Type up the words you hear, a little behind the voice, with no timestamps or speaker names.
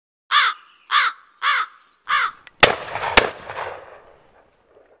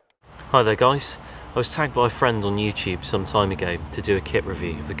Hi there guys, I was tagged by a friend on YouTube some time ago to do a kit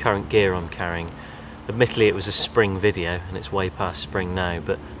review of the current gear I'm carrying. Admittedly it was a spring video and it's way past spring now,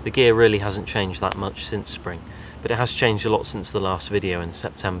 but the gear really hasn't changed that much since spring. But it has changed a lot since the last video in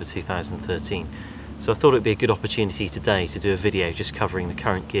September 2013. So I thought it would be a good opportunity today to do a video just covering the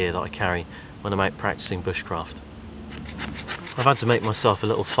current gear that I carry when I'm out practicing bushcraft. I've had to make myself a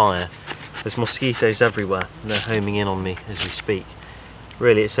little fire. There's mosquitoes everywhere and they're homing in on me as we speak.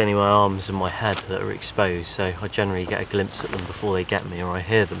 Really it's only my arms and my head that are exposed, so I generally get a glimpse at them before they get me or I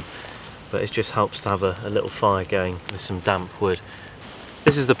hear them. But it just helps to have a little fire going with some damp wood.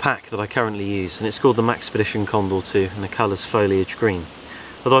 This is the pack that I currently use and it's called the Maxpedition Condor 2 and the colour's foliage green.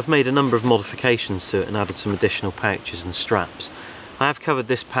 Although I've made a number of modifications to it and added some additional pouches and straps. I have covered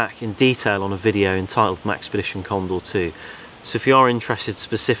this pack in detail on a video entitled Maxpedition Condor 2. So if you are interested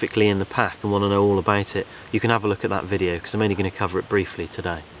specifically in the pack and want to know all about it, you can have a look at that video because I'm only going to cover it briefly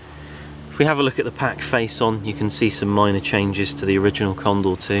today. If we have a look at the pack face on, you can see some minor changes to the original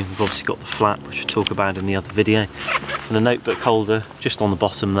Condor 2. We've obviously got the flap, which I'll talk about in the other video, and a notebook holder just on the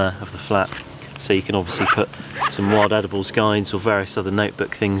bottom there of the flap. So you can obviously put some wild edibles guides or various other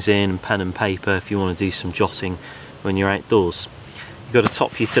notebook things in, and pen and paper if you want to do some jotting when you're outdoors. You've got a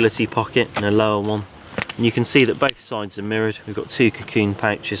top utility pocket and a lower one. And you can see that both sides are mirrored. We've got two cocoon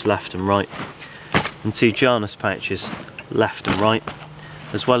pouches left and right, and two Janus pouches left and right,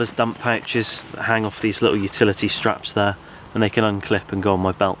 as well as dump pouches that hang off these little utility straps there, and they can unclip and go on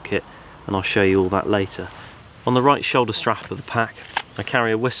my belt kit, and I'll show you all that later. On the right shoulder strap of the pack I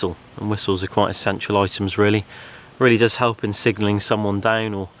carry a whistle, and whistles are quite essential items really. Really does help in signalling someone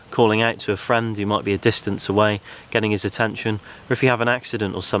down or calling out to a friend who might be a distance away, getting his attention, or if you have an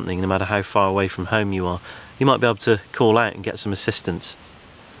accident or something, no matter how far away from home you are, you might be able to call out and get some assistance.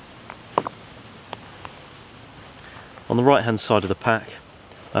 On the right hand side of the pack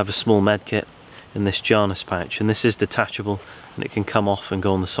I have a small med kit in this Janus pouch, and this is detachable and it can come off and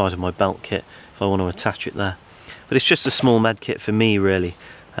go on the side of my belt kit if I want to attach it there. But it's just a small med kit for me really,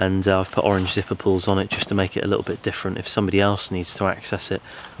 and I've put orange zipper pulls on it just to make it a little bit different if somebody else needs to access it.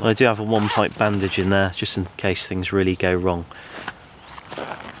 And I do have a one pipe bandage in there just in case things really go wrong.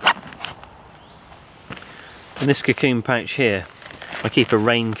 In this cocoon pouch here I keep a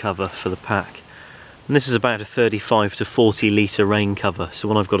rain cover for the pack, and this is about a 35 to 40 litre rain cover, so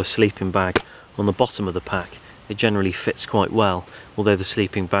when I've got a sleeping bag on the bottom of the pack it generally fits quite well, although the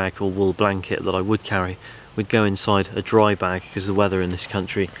sleeping bag or wool blanket that I would carry would go inside a dry bag because the weather in this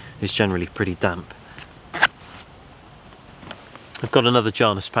country is generally pretty damp. I've got another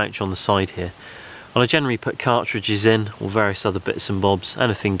Janus pouch on the side here, and I generally put cartridges in or various other bits and bobs.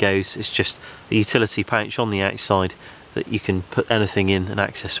 Anything goes. It's just a utility pouch on the outside that you can put anything in and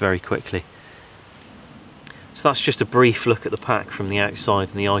access very quickly. So that's just a brief look at the pack from the outside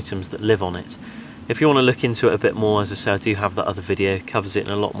and the items that live on it. If you want to look into it a bit more, as I say, I do have that other video, it covers it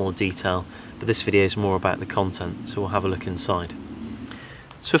in a lot more detail, but this video is more about the content, so we'll have a look inside.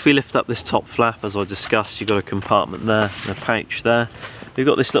 So if we lift up this top flap, as I discussed, you've got a compartment there and a pouch there. We've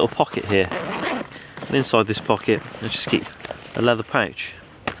got this little pocket here, and inside this pocket I just keep a leather pouch.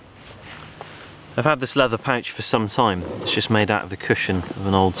 I've had this leather pouch for some time. It's just made out of the cushion of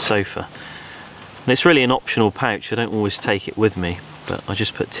an old sofa, and it's really an optional pouch. I don't always take it with me, but I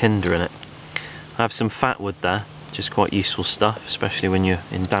just put tinder in it. I have some fat wood there, which is quite useful stuff, especially when you're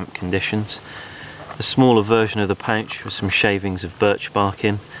in damp conditions. A smaller version of the pouch with some shavings of birch bark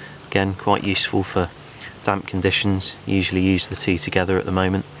in, again quite useful for damp conditions. Usually use the two together at the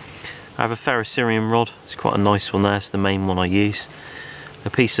moment. I have a ferrocerium rod, it's quite a nice one there, it's the main one I use. A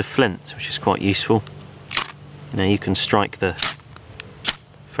piece of flint, which is quite useful. You can strike the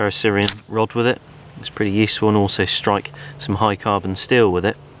ferrocerium rod with it, it's pretty useful, and also strike some high carbon steel with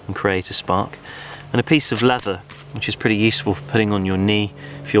it and create a spark. And a piece of leather, which is pretty useful for putting on your knee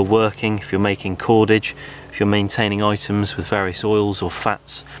if you're working, if you're making cordage, if you're maintaining items with various oils or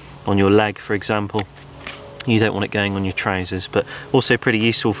fats on your leg for example. You don't want it going on your trousers, but also pretty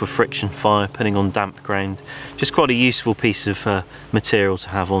useful for friction fire, putting on damp ground. Just quite a useful piece of material to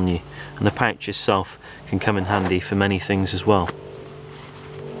have on you, and the pouch itself can come in handy for many things as well.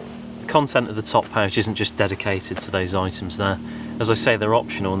 The content of the top pouch isn't just dedicated to those items there. As I say, they're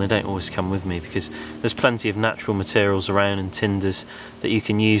optional and they don't always come with me because there's plenty of natural materials around and tinders that you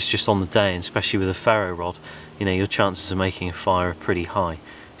can use just on the day, and especially with a ferro rod, your chances of making a fire are pretty high.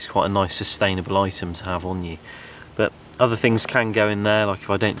 It's quite a nice sustainable item to have on you. But other things can go in there, like if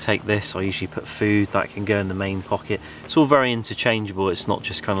I don't take this, I usually put food, that can go in the main pocket. It's all very interchangeable, it's not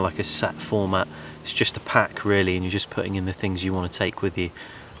just kind of like a set format, it's just a pack really, and you're just putting in the things you want to take with you.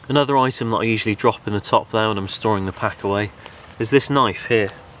 Another item that I usually drop in the top there when I'm storing the pack away is this knife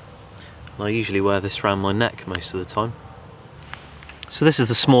here. and I usually wear this around my neck most of the time. So this is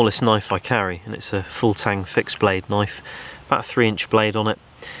the smallest knife I carry, and it's a full tang fixed blade knife, about a 3-inch blade on it.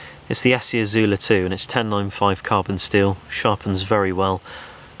 It's the Essie Azula 2 and it's 1095 carbon steel, sharpens very well,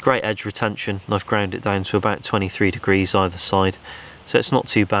 great edge retention, and I've ground it down to about 23 degrees either side, so it's not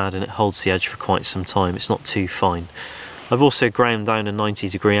too bad and it holds the edge for quite some time, it's not too fine. I've also ground down a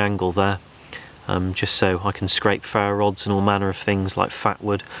 90-degree angle there, just so I can scrape ferro rods and all manner of things like fat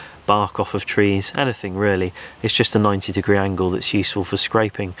wood, bark off of trees, anything really. It's just a 90-degree angle that's useful for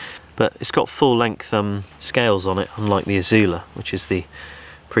scraping. But it's got full length scales on it, unlike the Azula, which is the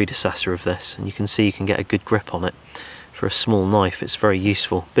predecessor of this, and you can see you can get a good grip on it. For a small knife it's very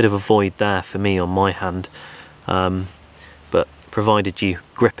useful. Bit of a void there for me on my hand, but provided you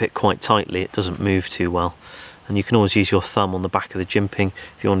grip it quite tightly it doesn't move too well. And you can always use your thumb on the back of the jimping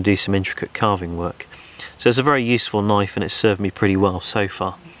if you want to do some intricate carving work. So it's a very useful knife and it's served me pretty well so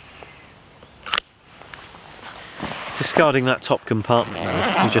far. Discarding that top compartment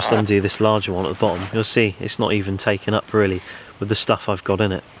now, if you just undo this larger one at the bottom, you'll see it's not even taken up really with the stuff I've got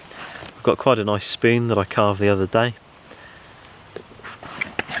in it. I've got quite a nice spoon that I carved the other day.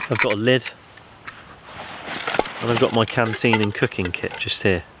 I've got a lid, and I've got my canteen and cooking kit just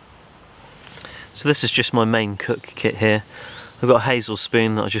here. So this is just my main cook kit here. I've got a hazel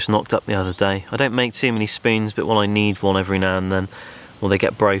spoon that I just knocked up the other day. I don't make too many spoons, but when I need one every now and then, or they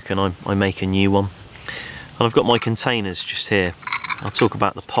get broken, I make a new one. And I've got my containers just here. I'll talk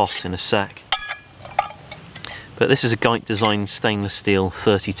about the pot in a sec. But this is a Geit designed stainless steel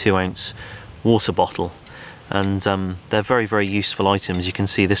 32-ounce water bottle, and they're very useful items. You can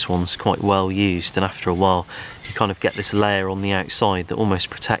see this one's quite well used, and after a while you kind of get this layer on the outside that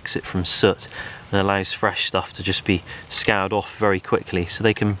almost protects it from soot and allows fresh stuff to just be scoured off very quickly, so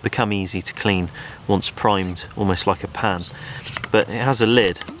they can become easy to clean once primed, almost like a pan. But it has a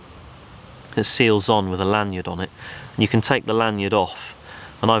lid that seals on with a lanyard on it, and you can take the lanyard off,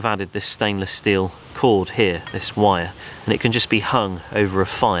 and I've added this stainless steel cord here, this wire, and it can just be hung over a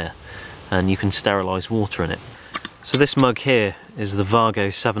fire and you can sterilise water in it. So this mug here is the Vargo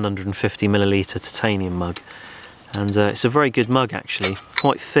 750ml titanium mug, and it's a very good mug actually,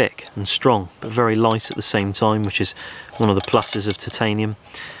 quite thick and strong but very light at the same time, which is one of the pluses of titanium.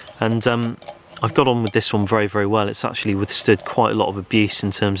 And I've got on with this one very well. It's actually withstood quite a lot of abuse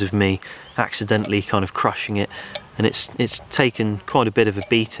in terms of me accidentally kind of crushing it, and it's taken quite a bit of a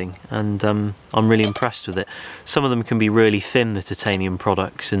beating, and I'm really impressed with it. Some of them can be really thin, the titanium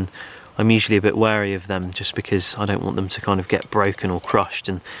products, and I'm usually a bit wary of them just because I don't want them to kind of get broken or crushed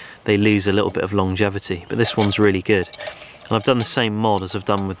and they lose a little bit of longevity, but this one's really good. And I've done the same mod as I've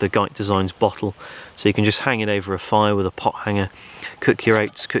done with the Geit Designs bottle, so you can just hang it over a fire with a pot hanger, cook your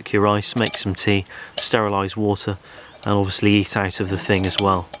oats, cook your rice, make some tea, sterilise water, and obviously eat out of the thing as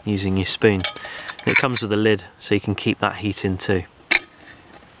well using your spoon. And it comes with a lid so you can keep that heat in too.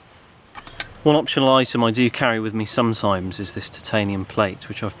 One optional item I do carry with me sometimes is this titanium plate,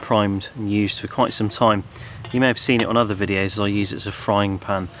 which I've primed and used for quite some time. You may have seen it on other videos as I use it as a frying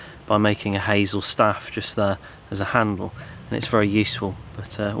pan by making a hazel staff just there as a handle, and it's very useful,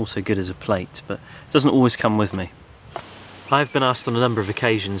 but also good as a plate, but it doesn't always come with me. I have been asked on a number of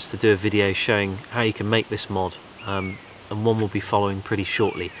occasions to do a video showing how you can make this mod, and one will be following pretty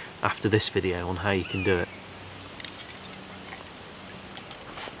shortly after this video on how you can do it.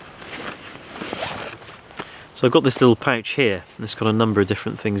 So I've got this little pouch here, and it's got a number of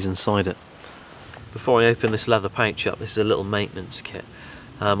different things inside it. Before I open this leather pouch up, this is a little maintenance kit.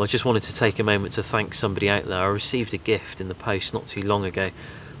 I just wanted to take a moment to thank somebody out there. I received a gift in the post not too long ago.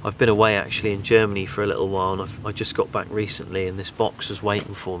 I've been away actually in Germany for a little while, and I just got back recently, and this box was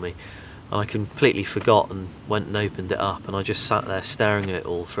waiting for me. And I completely forgot and went and opened it up, and I just sat there staring at it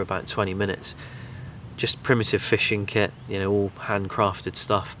all for about 20 minutes. Just primitive fishing kit, you know, all handcrafted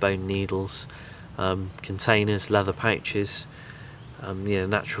stuff, bone needles, containers, leather pouches, you know,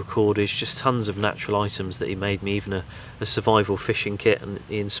 natural cordage, just tons of natural items that he made me, even a survival fishing kit, and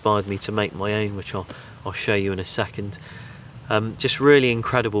he inspired me to make my own, which I'll show you in a second. Just really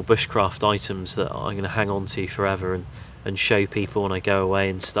incredible bushcraft items that I'm going to hang on to forever and show people when I go away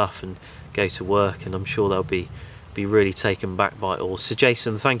and stuff and go to work, and I'm sure they'll be really taken back by it all. So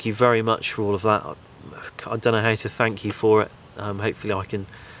Jason, thank you very much for all of that. I don't know how to thank you for it. Hopefully I can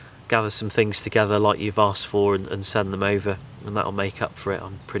gather some things together like you've asked for and send them over, and that'll make up for it.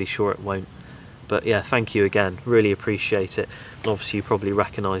 I'm pretty sure it won't, but yeah, thank you again, really appreciate it. And obviously you probably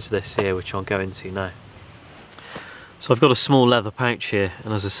recognise this here, which I'll go into now. So I've got a small leather pouch here,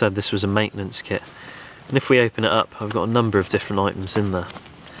 and as I said, this was a maintenance kit, and if we open it up, I've got a number of different items in there.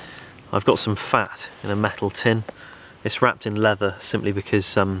 I've got some fat in a metal tin. It's wrapped in leather simply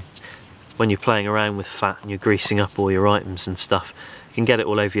because when when you're playing around with fat and you're greasing up all your items and stuff, you can get it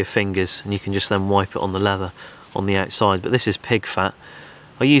all over your fingers and you can just then wipe it on the leather on the outside. But this is pig fat.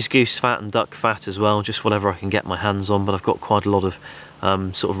 I use goose fat and duck fat as well, just whatever I can get my hands on, but I've got quite a lot of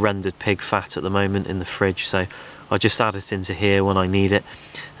sort of rendered pig fat at the moment in the fridge, so I just add it into here when I need it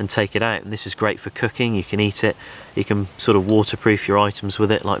and take it out. And this is great for cooking. You can eat it, you can sort of waterproof your items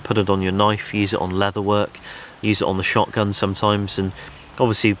with it, like put it on your knife, use it on leather work, use it on the shotgun sometimes. And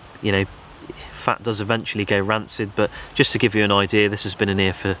obviously, you know, fat does eventually go rancid, but just to give you an idea, this has been in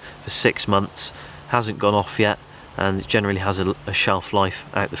here for 6 months, hasn't gone off yet, and it generally has a shelf life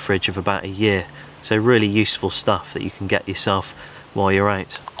out the fridge of about a year. So really useful stuff that you can get yourself while you're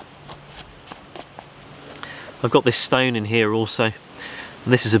out. I've got this stone in here also,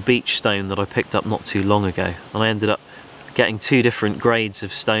 and this is a beach stone that I picked up not too long ago, and I ended up getting 2 different grades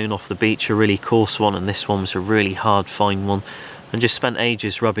of stone off the beach, a really coarse one and this one was a really hard fine one, and just spent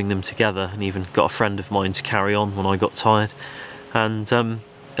ages rubbing them together, and even got a friend of mine to carry on when I got tired. And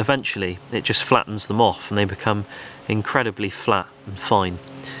eventually it just flattens them off and they become incredibly flat and fine.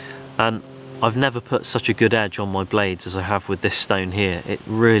 And I've never put such a good edge on my blades as I have with this stone here. It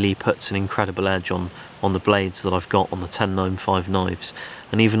really puts an incredible edge on the blades that I've got on the 1095 knives,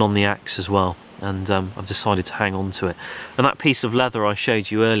 and even on the axe as well. And I've decided to hang on to it. And that piece of leather I showed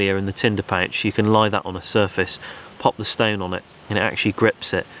you earlier in the tinder pouch, you can lie that on a surface, pop the stone on it, and it actually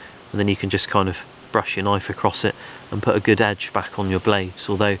grips it, and then you can just kind of brush your knife across it and put a good edge back on your blades.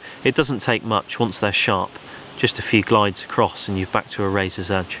 Although it doesn't take much once they're sharp, just a few glides across and you're back to a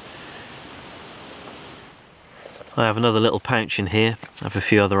razor's edge. I have another little pouch in here. I have a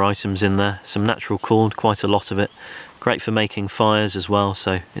few other items in there. Some natural cord, quite a lot of it. Great for making fires as well,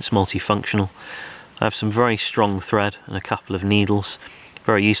 so it's multifunctional. I have some very strong thread and a couple of needles.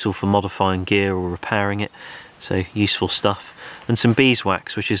 Very useful for modifying gear or repairing it, so useful stuff. And some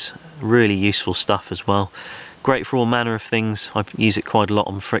beeswax, which is really useful stuff as well. Great for all manner of things. I use it quite a lot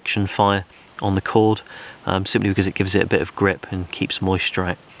on friction fire on the cord, simply because it gives it a bit of grip and keeps moisture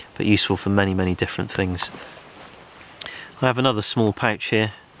out, but useful for many, many different things. I have another small pouch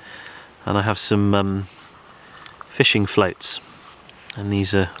here, and I have some fishing floats, and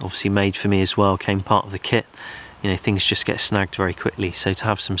these are obviously made for me as well, came part of the kit. You know, things just get snagged very quickly, so to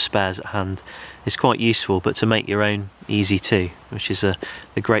have some spares at hand is quite useful, but to make your own, easy too, which is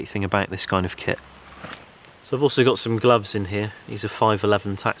the great thing about this kind of kit. So I've also got some gloves in here. These are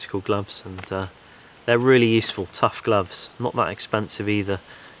 511 tactical gloves, and they're really useful, tough gloves, not that expensive either.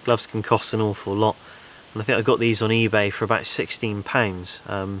 Gloves can cost an awful lot. And I think I got these on eBay for about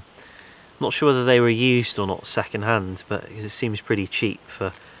 £16. Not sure whether they were used or not second hand, but it seems pretty cheap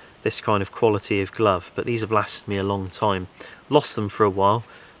for this kind of quality of glove. But these have lasted me a long time. Lost them for a while,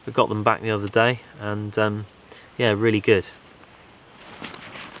 but got them back the other day, and yeah, really good.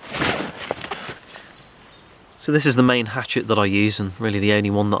 So this is the main hatchet that I use, and really the only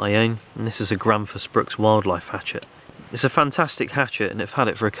one that I own, and this is a Gramfus Brooks Wildlife hatchet. It's a fantastic hatchet, and I've had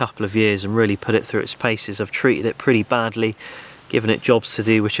it for a couple of years and really put it through its paces. I've treated it pretty badly, given it jobs to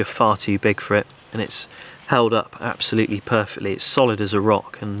do which are far too big for it, and it's held up absolutely perfectly. It's solid as a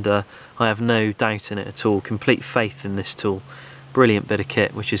rock, and I have no doubt in it at all. Complete faith in this tool. Brilliant bit of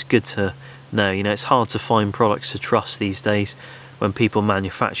kit, which is good to know. You know, it's hard to find products to trust these days when people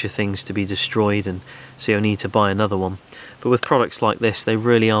manufacture things to be destroyed, and so you'll need to buy another one. But with products like this, they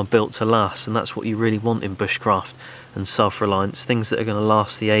really are built to last, and that's what you really want in bushcraft and self-reliance, things that are going to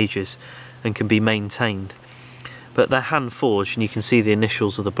last the ages and can be maintained. But they're hand forged, and you can see the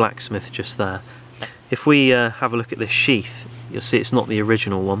initials of the blacksmith just there. If we have a look at this sheath, you'll see it's not the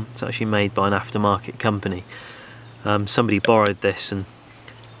original one. It's actually made by an aftermarket company. Somebody borrowed this and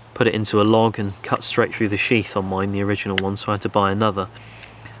put it into a log and cut straight through the sheath on mine, the original one, so I had to buy another.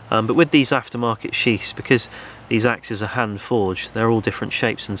 But with these aftermarket sheaths, because these axes are hand forged, they're all different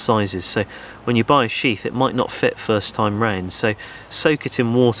shapes and sizes, so when you buy a sheath it might not fit first time round, so soak it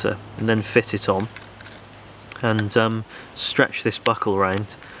in water and then fit it on, and stretch this buckle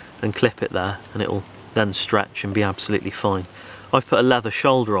round and clip it there, and it'll then stretch and be absolutely fine. I've put a leather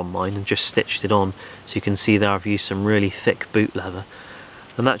shoulder on mine and just stitched it on, so you can see there I've used some really thick boot leather,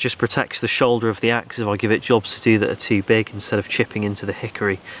 and that just protects the shoulder of the axe if I give it jobs to do that are too big, instead of chipping into the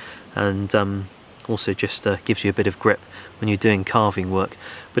hickory, and also just gives you a bit of grip when you're doing carving work.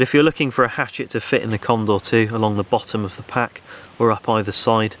 But if you're looking for a hatchet to fit in the Condor 2 along the bottom of the pack or up either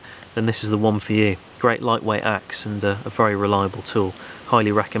side, then this is the one for you. Great lightweight axe and a very reliable tool.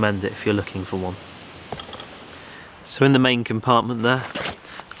 Highly recommend it if you're looking for one. So in the main compartment there,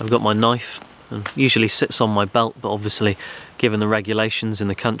 I've got my knife, and usually sits on my belt, but obviously given the regulations in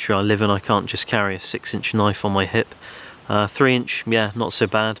the country I live in, I can't just carry a 6-inch knife on my hip. 3 inch, yeah, not so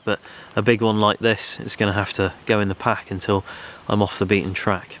bad, but a big one like this is going to have to go in the pack until I'm off the beaten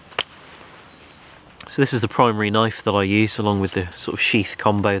track. So this is the primary knife that I use, along with the sort of sheath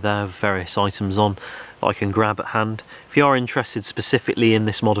combo there of various items on that I can grab at hand. If you are interested specifically in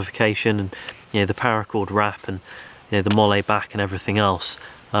this modification and the paracord wrap and the molle back and everything else,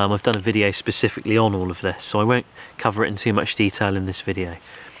 I've done a video specifically on all of this, so I won't cover it in too much detail in this video.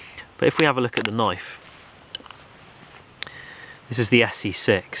 But if we have a look at the knife, this is the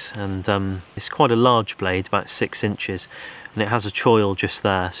SE6, and it's quite a large blade, about 6 inches, and it has a choil just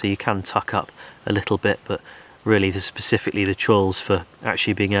there, so you can tuck up a little bit, but really there's specifically the choils for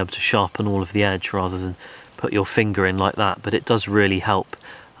actually being able to sharpen all of the edge rather than put your finger in like that. But it does really help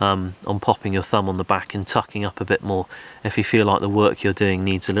on popping your thumb on the back and tucking up a bit more if you feel like the work you're doing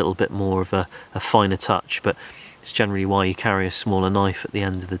needs a little bit more of a finer touch. But it's generally why you carry a smaller knife at the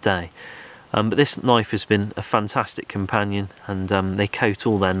end of the day. But this knife has been a fantastic companion, and they coat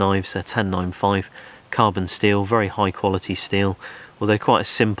all their knives. They're 1095 carbon steel, very high quality steel, although quite a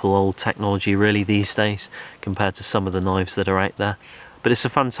simple old technology really these days compared to some of the knives that are out there. But it's a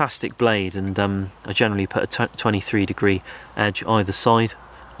fantastic blade, and I generally put a 23-degree edge either side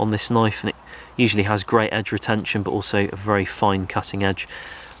on this knife, and it usually has great edge retention but also a very fine cutting edge.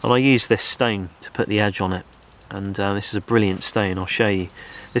 And I use this stone to put the edge on it, and this is a brilliant stone. I'll show you.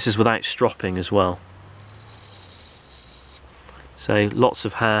 This is without stropping as well, so lots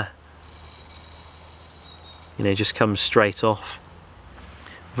of hair, just comes straight off.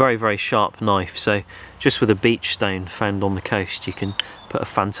 Very, very sharp knife, so just with a beach stone found on the coast you can put a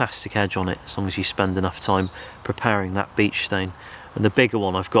fantastic edge on it as long as you spend enough time preparing that beach stone. And the bigger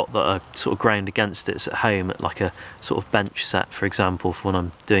one I've got that I sort of ground against it's at home at like a sort of bench set, for example, for when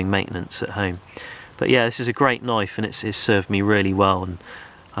I'm doing maintenance at home. But yeah, this is a great knife, and it's served me really well, and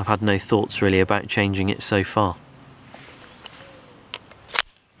I've had no thoughts really about changing it so far.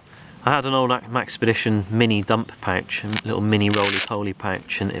 I had an old Maxpedition mini dump pouch, a little mini roly-poly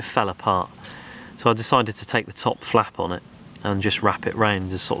pouch, and it fell apart. So I decided to take the top flap on it and just wrap it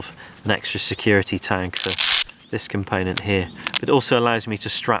round as sort of an extra security tag for this component here. But it also allows me to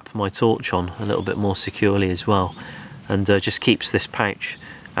strap my torch on a little bit more securely as well, and just keeps this pouch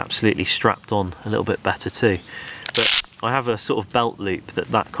absolutely strapped on a little bit better too. But I have a sort of belt loop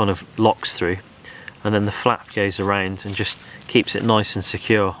that kind of locks through, and then the flap goes around and just keeps it nice and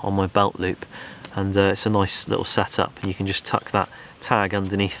secure on my belt loop, and it's a nice little setup, and you can just tuck that tag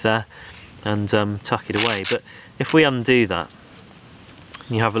underneath there and tuck it away. But if we undo that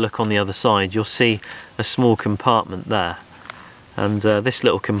and you have a look on the other side, you'll see a small compartment there, and this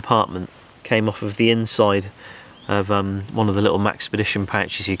little compartment came off of the inside of one of the little Maxpedition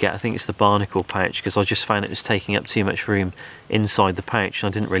pouches you get. I think it's the barnacle pouch, because I just found it was taking up too much room inside the pouch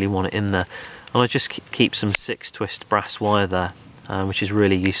and I didn't really want it in there. And I just keep some 6-twist brass wire there, which is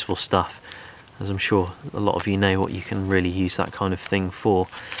really useful stuff, as I'm sure a lot of you know what you can really use that kind of thing for.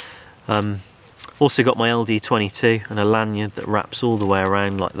 Also got my LD22 and a lanyard that wraps all the way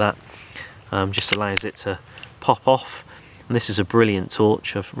around like that, just allows it to pop off. And this is a brilliant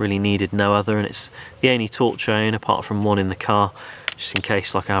torch. I've really needed no other, and it's the only torch I own apart from one in the car, just in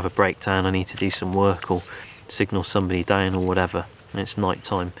case like I have a breakdown, I need to do some work or signal somebody down or whatever, and it's night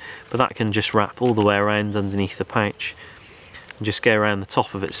time. But that can just wrap all the way around underneath the pouch and just go around the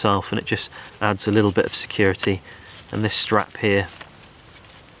top of itself, and it just adds a little bit of security. And this strap here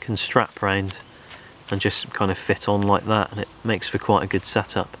can strap round and just kind of fit on like that, and it makes for quite a good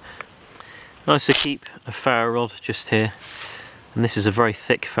setup. I also keep a ferro rod just here, and this is a very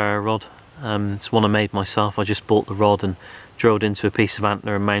thick ferro rod. It's one I made myself. I just bought the rod and drilled into a piece of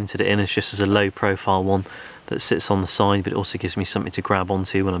antler and mounted it in as just as a low profile one that sits on the side, but it also gives me something to grab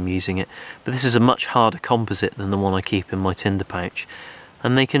onto when I'm using it. But this is a much harder composite than the one I keep in my tinder pouch,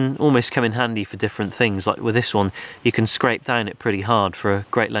 and they can almost come in handy for different things. Like with this one, you can scrape down it pretty hard for a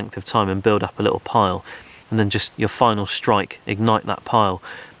great length of time and build up a little pile, and then just your final strike, ignite that pile,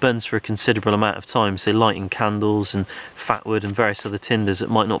 burns for a considerable amount of time, so lighting candles and fat wood and various other tinders that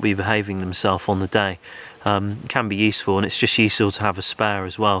might not be behaving themselves on the day can be useful. And it's just useful to have a spare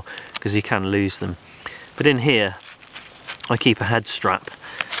as well, because you can lose them. But in here I keep a head strap.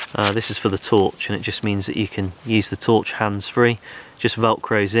 This is for the torch, and it just means that you can use the torch hands-free. Just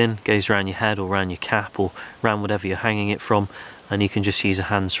velcros in, goes around your head or around your cap or around whatever you're hanging it from, and you can just use a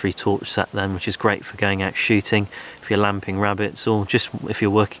hands-free torch set then, which is great for going out shooting, if you're lamping rabbits, or just if you're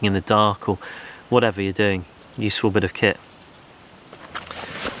working in the dark or whatever you're doing. Useful bit of kit.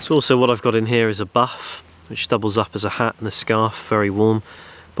 So also what I've got in here is a buff, which doubles up as a hat and a scarf, very warm,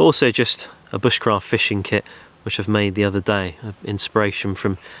 but also just a Bushcraft fishing kit, which I've made the other day, inspiration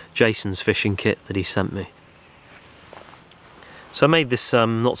from Jason's fishing kit that he sent me. So I made this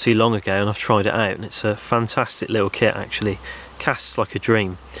not too long ago, and I've tried it out, and it's a fantastic little kit actually. Casts like a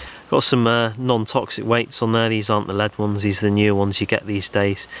dream. Got some non-toxic weights on there. These aren't the lead ones, these are the newer ones you get these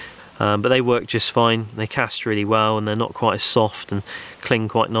days. But they work just fine. They cast really well, and they're not quite as soft and cling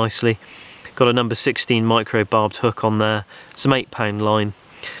quite nicely. Got a number 16 micro barbed hook on there, some 8-pound line.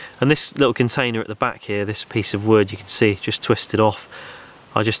 And this little container at the back here, this piece of wood, you can see just twisted off.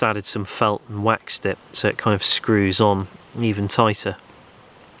 I just added some felt and waxed it so it kind of screws on even tighter.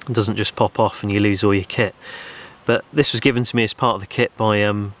 It doesn't just pop off and you lose all your kit. But this was given to me as part of the kit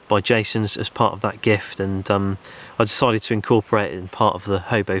by Jason's as part of that gift, and I decided to incorporate it in part of the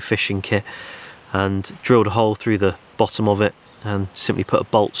hobo fishing kit, and drilled a hole through the bottom of it and simply put a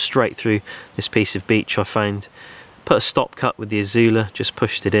bolt straight through this piece of beach I found. Put a stop cut with the Azula, just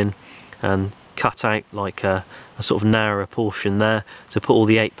pushed it in and cut out like a sort of narrower portion there to put all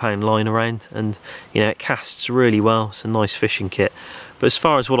the 8-pound line around, and you know, it casts really well. It's a nice fishing kit. But as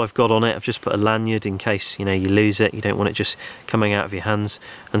far as what I've got on it, I've just put a lanyard in case, you know, you lose it, you don't want it just coming out of your hands,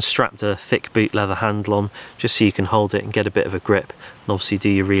 and strapped a thick boot leather handle on just so you can hold it and get a bit of a grip, and obviously do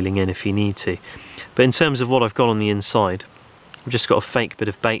your reeling in if you need to. But in terms of what I've got on the inside, I've just got a fake bit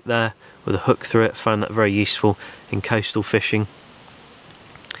of bait there with a hook through it. Found that very useful in coastal fishing.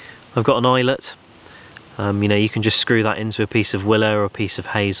 I've got an eyelet. You know, you can just screw that into a piece of willow or a piece of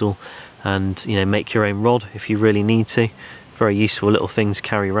hazel and, you know, make your own rod if you really need to. Very useful little thing to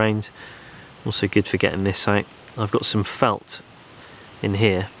carry around. Also good for getting this out. I've got some felt in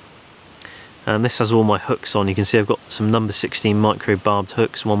here, and this has all my hooks on. You can see I've got some number 16 micro barbed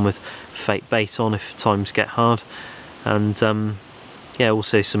hooks, one with fake bait on if times get hard, and yeah,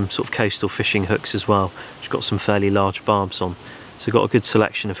 also some sort of coastal fishing hooks as well, which got some fairly large barbs on. So I've got a good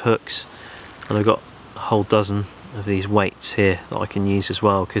selection of hooks, and I've got a whole dozen of these weights here that I can use as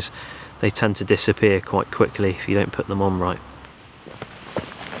well, because they tend to disappear quite quickly if you don't put them on right.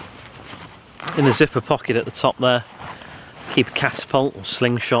 In the zipper pocket at the top there, keep a catapult or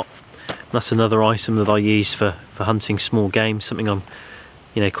slingshot. That's another item that I use for hunting small game, something I'm,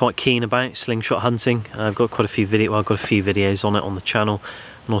 you know, quite keen about, slingshot hunting. I've got quite a few videos on it on the channel,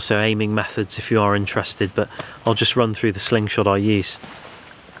 and also aiming methods if you are interested, but I'll just run through the slingshot I use.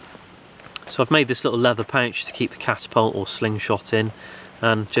 So I've made this little leather pouch to keep the catapult or slingshot in,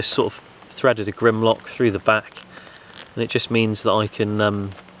 and just sort of threaded a grimlock through the back, and it just means that I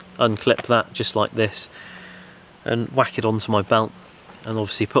can unclip that just like this and whack it onto my belt, and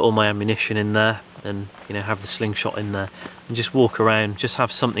obviously put all my ammunition in there, and you know, have the slingshot in there, and just walk around, just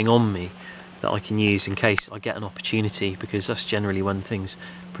have something on me that I can use in case I get an opportunity, because that's generally when things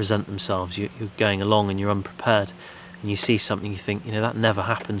present themselves. You're going along and you're unprepared, and you see something, you think, you know, that never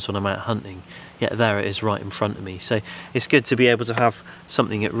happens when I'm out hunting, yet there it is right in front of me. So it's good to be able to have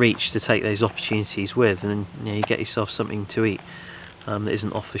something at reach to take those opportunities with, and then, you know, you get yourself something to eat that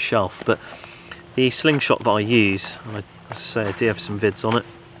isn't off the shelf. But the slingshot that I use, and as I say, I do have some vids on it,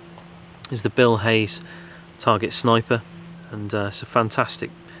 is the Bill Hayes Target Sniper, and it's a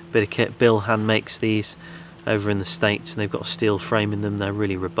fantastic bit of kit. Bill hand makes these over in the States, and they've got a steel frame in them. They're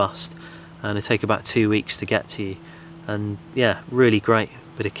really robust, and they take about 2 weeks to get to you. And yeah, really great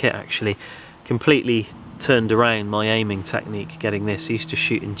bit of kit actually. Completely turned around my aiming technique getting this. I used to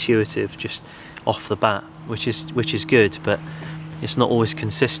shoot intuitive just off the bat, which is good, but it's not always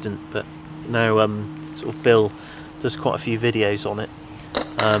consistent. But now sort of Bill does quite a few videos on it.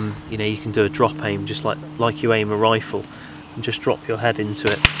 You know, you can do a drop aim just like you aim a rifle, and just drop your head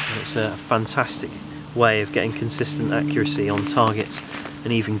into it, and it's a fantastic way of getting consistent accuracy on targets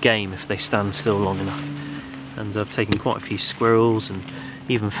and even game if they stand still long enough. And I've taken quite a few squirrels and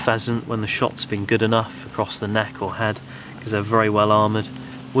even pheasant when the shot's been good enough across the neck or head, because they're very well armoured.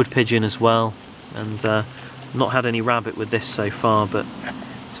 Wood pigeon as well, and not had any rabbit with this so far, but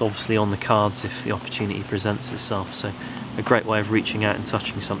it's obviously on the cards if the opportunity presents itself. So a great way of reaching out and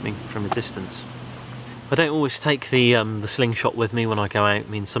touching something from a distance. I don't always take the slingshot with me when I go out. I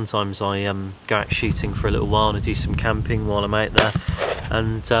mean, sometimes I go out shooting for a little while and I do some camping while I'm out there,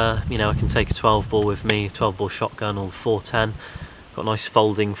 and you know, I can take a 12 ball with me, a 12 ball shotgun or the 410. Got a nice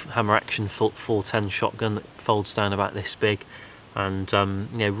folding hammer action 410 shotgun that folds down about this big, and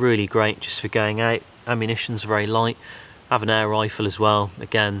you know, really great just for going out. Ammunition's very light. I have an air rifle as well.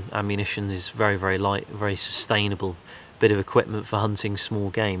 Again, ammunition is very, very light, very sustainable bit of equipment for hunting small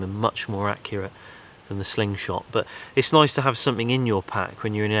game, and much more accurate than the slingshot. But it's nice to have something in your pack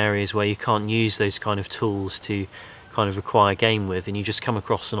when you're in areas where you can't use those kind of tools to kind of acquire game with, and you just come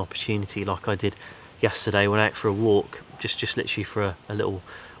across an opportunity like I did yesterday. Went out for a walk, just literally for a little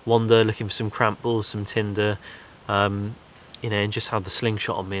wander, looking for some cramp balls, some tinder, you know, and just had the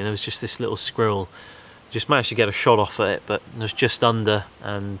slingshot on me, and there was just this little squirrel Just managed to get a shot off at it, but it was just under,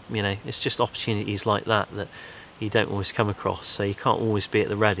 and you know, it's just opportunities like that that you don't always come across, so you can't always be at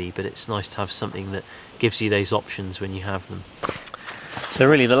the ready, but it's nice to have something that gives you those options when you have them. So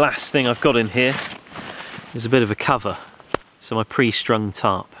really the last thing I've got in here is a bit of a cover, so my pre-strung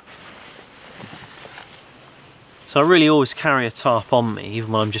tarp. So I really always carry a tarp on me,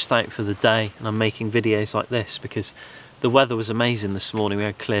 even when I'm just out for the day and I'm making videos like this, because the weather was amazing this morning. We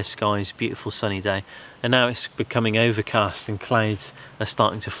had clear skies, beautiful sunny day, and now it's becoming overcast and clouds are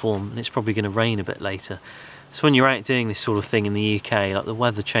starting to form, and it's probably going to rain a bit later. So when you're out doing this sort of thing in the UK, like, the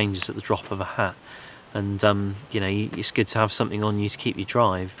weather changes at the drop of a hat, and you know, it's good to have something on you to keep you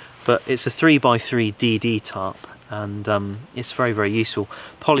dry. But it's a 3x3 DD tarp, and it's very, very useful.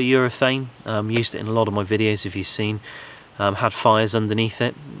 Polyurethane, used it in a lot of my videos if you've seen. Had fires underneath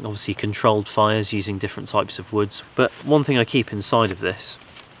it, obviously controlled fires using different types of woods. But one thing I keep inside of this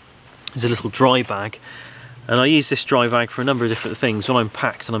is a little dry bag, and I use this dry bag for a number of different things. When I'm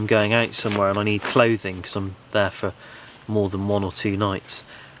packed and I'm going out somewhere and I need clothing because I'm there for more than 1 or 2 nights,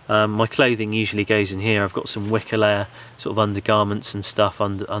 my clothing usually goes in here. I've got some wicker layer sort of undergarments and stuff,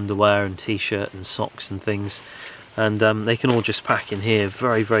 underwear and t-shirt and socks and things, and they can all just pack in here,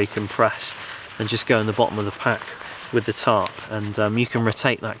 very, very compressed, and just go in the bottom of the pack with the tarp. And you can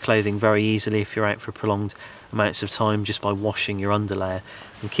rotate that clothing very easily if you're out for prolonged amounts of time, just by washing your underlayer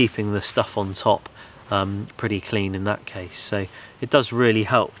and keeping the stuff on top pretty clean in that case. So it does really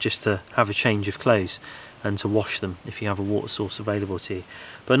help just to have a change of clothes and to wash them if you have a water source available to you.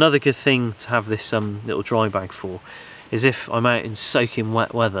 But another good thing to have this little dry bag for is if I'm out in soaking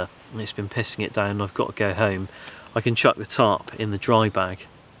wet weather and it's been pissing it down and I've got to go home, I can chuck the tarp in the dry bag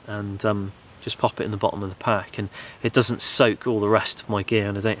and just pop it in the bottom of the pack, and it doesn't soak all the rest of my gear,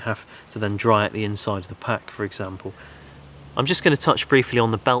 and I don't have to then dry out the inside of the pack, for example. I'm just going to touch briefly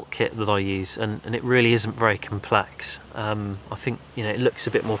on the belt kit that I use, and it really isn't very complex. I think, you know, it looks a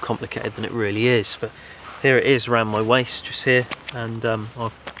bit more complicated than it really is, but here it is around my waist, just here, and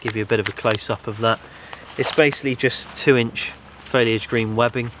I'll give you a bit of a close-up of that. It's basically just 2-inch foliage green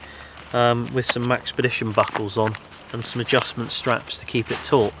webbing with some Maxpedition buckles on and some adjustment straps to keep it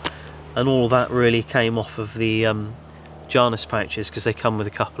taut. And all that really came off of the Janus pouches, because they come with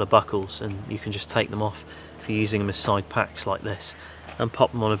a couple of buckles, and you can just take them off if you're using them as side packs like this, and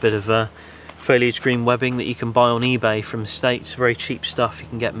pop them on a bit of foliage green webbing that you can buy on eBay from the States. Very cheap stuff, you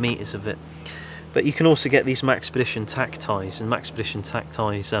can get meters of it. But you can also get these Maxpedition tack ties, and Maxpedition tack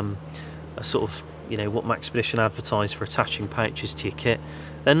ties are sort of, you know, what Maxpedition advertise for attaching pouches to your kit.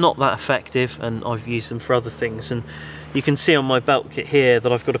 They're not that effective, and I've used them for other things. And you can see on my belt kit here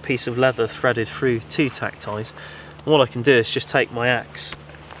that I've got a piece of leather threaded through 2 tack ties. And what I can do is just take my axe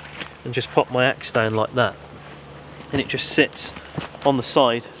and just pop my axe down like that, and it just sits on the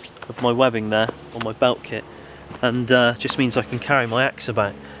side of my webbing there on my belt kit, and just means I can carry my axe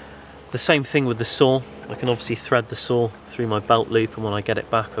about. The same thing with the saw. I can obviously thread the saw through my belt loop, and when I get it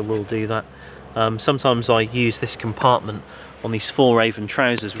back I will do that. Sometimes I use this compartment on these 4-Raven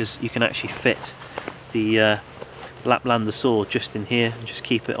trousers, because you can actually fit the Laplander saw just in here and just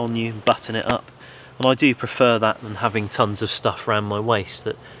keep it on you and button it up, and I do prefer that than having tons of stuff around my waist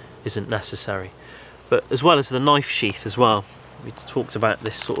that isn't necessary. But as well as the knife sheath as well, we talked about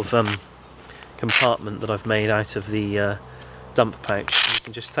this sort of compartment that I've made out of the dump pouch. You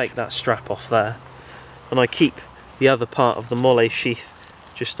can just take that strap off there, and I keep the other part of the molle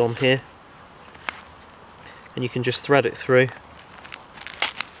sheath just on here, and you can just thread it through,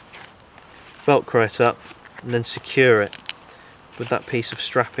 velcro it up, and then secure it with that piece of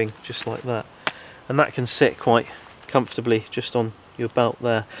strapping just like that, and that can sit quite comfortably just on your belt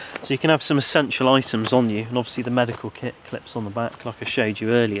there. So you can have some essential items on you, and obviously the medical kit clips on the back like I showed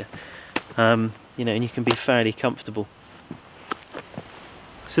you earlier, you know, and you can be fairly comfortable.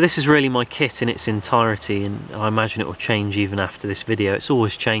 So this is really my kit in its entirety, and I imagine it will change even after this video. It's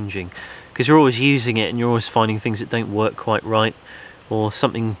always changing because you're always using it and you're always finding things that don't work quite right, or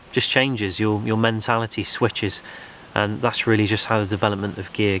something just changes, your mentality switches, and that's really just how the development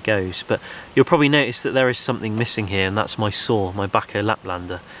of gear goes. But you'll probably notice that there is something missing here, and that's my saw, my Baco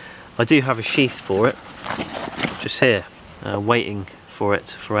Laplander. I do have a sheath for it, just here, waiting for it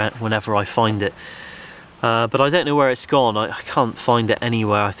for whenever I find it. But I don't know where it's gone. I can't find it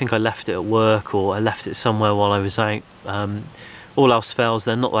anywhere. I think I left it at work, or I left it somewhere while I was out. All else fails,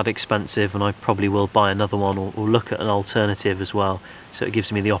 they're not that expensive, and I probably will buy another one, or look at an alternative as well, so it gives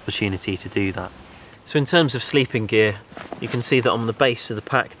me the opportunity to do that. So in terms of sleeping gear, you can see that on the base of the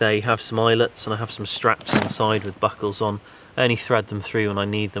pack there you have some eyelets, and I have some straps inside with buckles on. I only thread them through when I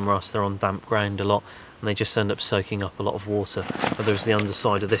need them, or else they're on damp ground a lot and they just end up soaking up a lot of water. Whether it's the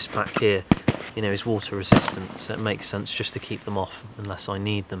underside of this pack here, you know, is water resistant, so it makes sense just to keep them off unless I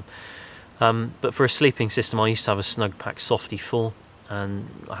need them. But for a sleeping system, I used to have a Snugpak Softy 4, and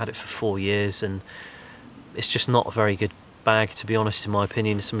I had it for 4 years, and it's just not a very good bag, to be honest, in my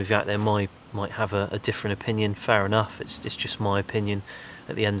opinion. Some of you out there might have a different opinion. Fair enough, it's just my opinion.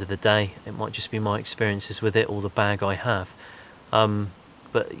 At the end of the day, it might just be my experiences with it or the bag I have.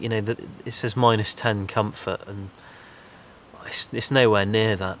 But you know, it says -10 comfort, and it's nowhere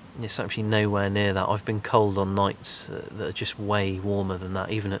near that. It's actually nowhere near that. I've been cold on nights that are just way warmer than that,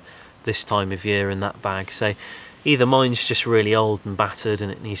 even at this time of year in that bag. So either mine's just really old and battered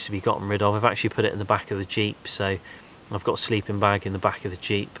and it needs to be gotten rid of. I've actually put it in the back of the Jeep, so I've got a sleeping bag in the back of the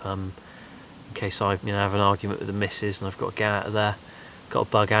Jeep in case I have an argument with the missus and I've got to get out of there, got to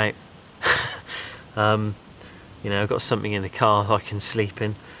bug out. You know, I've got something in the car I can sleep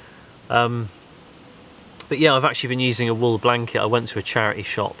in. But yeah, I've actually been using a wool blanket. I went to a charity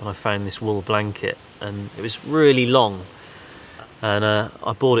shop and I found this wool blanket, and it was really long, and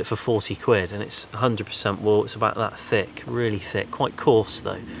I bought it for 40 quid, and it's 100% wool. It's about that thick, really thick, quite coarse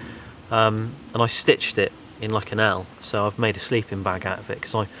though. And I stitched it in like an L, so I've made a sleeping bag out of it,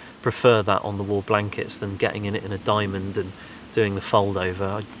 because I prefer that on the wool blankets than getting in it in a diamond and doing the fold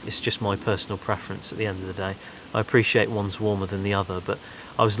over. It's just my personal preference at the end of the day. I appreciate one's warmer than the other, but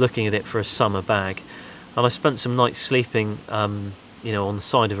I was looking at it for a summer bag, and I spent some nights sleeping you know, on the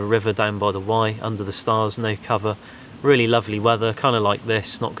side of a river down by the Y, under the stars, no cover, really lovely weather, kind of like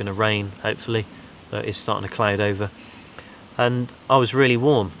this, not going to rain hopefully, but it's starting to cloud over, and I was really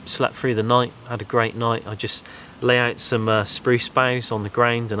warm, slept through the night, had a great night. I just lay out some spruce boughs on the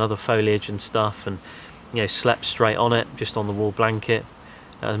ground and other foliage and stuff, and you know, slept straight on it, just on the wool blanket.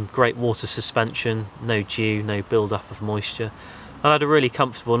 Great water suspension, no dew, no build up of moisture. I had a really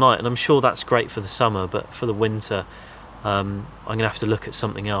comfortable night, and I'm sure that's great for the summer, but for the winter I'm going to have to look at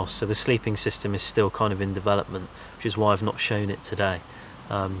something else. So the sleeping system is still kind of in development, which is why I've not shown it today,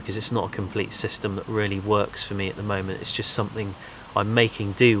 because it's not a complete system that really works for me at the moment. It's just something I'm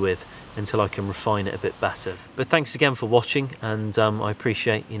making do with until I can refine it a bit better. But thanks again for watching, and I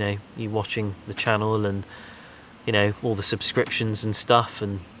appreciate, you know, you watching the channel, and you know, all the subscriptions and stuff.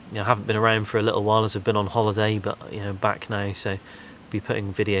 And you know, I haven't been around for a little while as I've been on holiday, but you know, back now, so be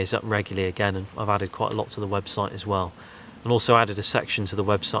putting videos up regularly again, and I've added quite a lot to the website as well, and also added a section to the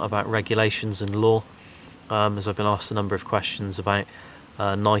website about regulations and law, as I've been asked a number of questions about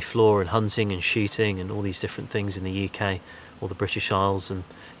knife law and hunting and shooting and all these different things in the UK or the British Isles, and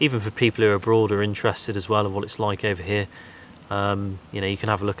even for people who are abroad or interested as well of what it's like over here. You know, you can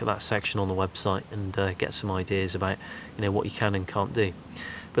have a look at that section on the website and get some ideas about, you know, what you can and can't do.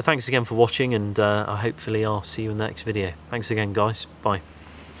 But thanks again for watching, and hopefully I'll see you in the next video. Thanks again, guys. Bye.